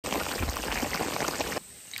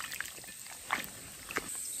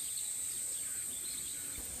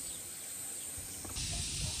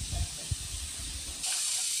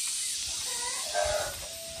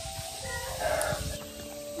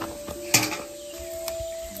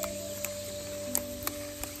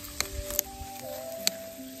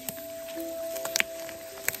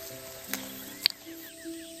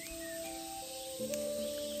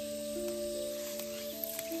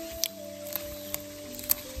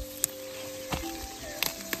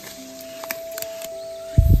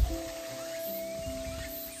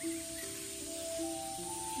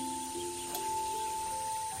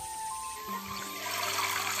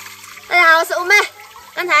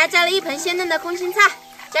台加了一盆鲜嫩的空心菜，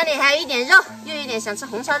家里还有一点肉，又有点想吃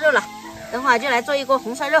红烧肉了。等会儿就来做一锅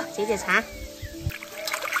红烧肉解解馋。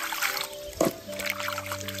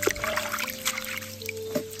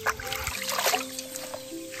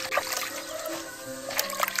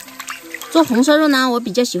做红烧肉呢，我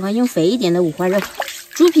比较喜欢用肥一点的五花肉，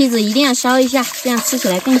猪皮子一定要烧一下，这样吃起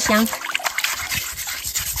来更香。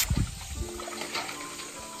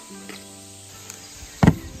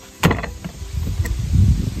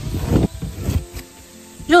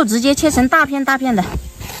肉直接切成大片大片的，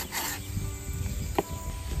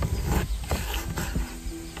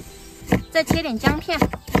再切点姜片，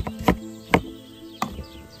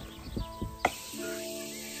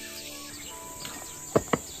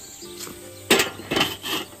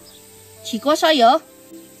起锅烧油，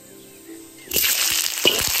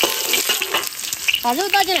把肉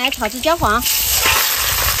倒进来炒至焦黄。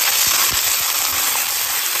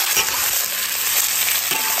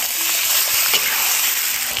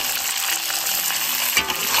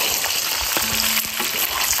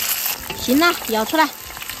行了，舀出来。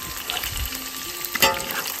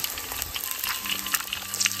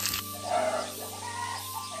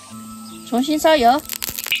重新烧油，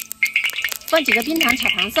放几个冰糖炒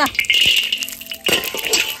糖色。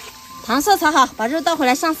糖色炒好，把肉倒回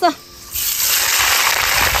来上色。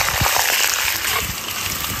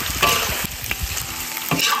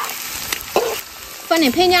放点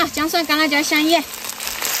配料：姜、蒜、干辣椒、香叶。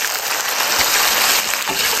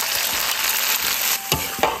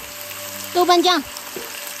豆瓣酱、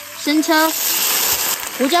生抽、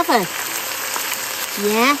胡椒粉、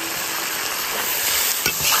盐，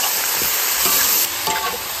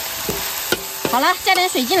好了，加点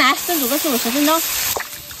水进来，炖煮个40-50分钟。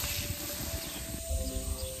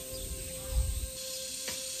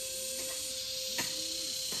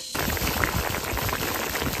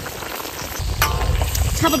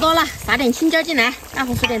差不多了，撒点青椒进来，大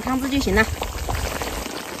壶煮点汤汁就行了。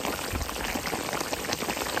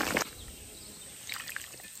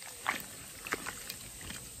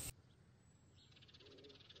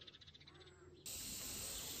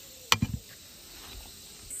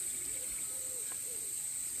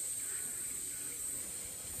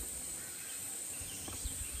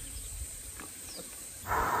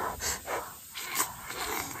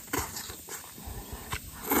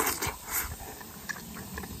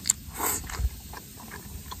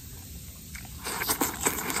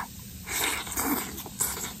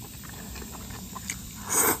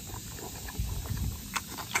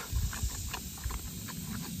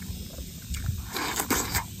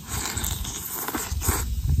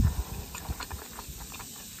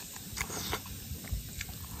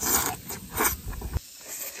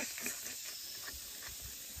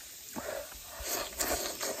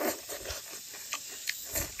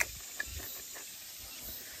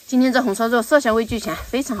今天这红烧肉色香味俱全，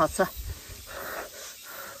非常好吃。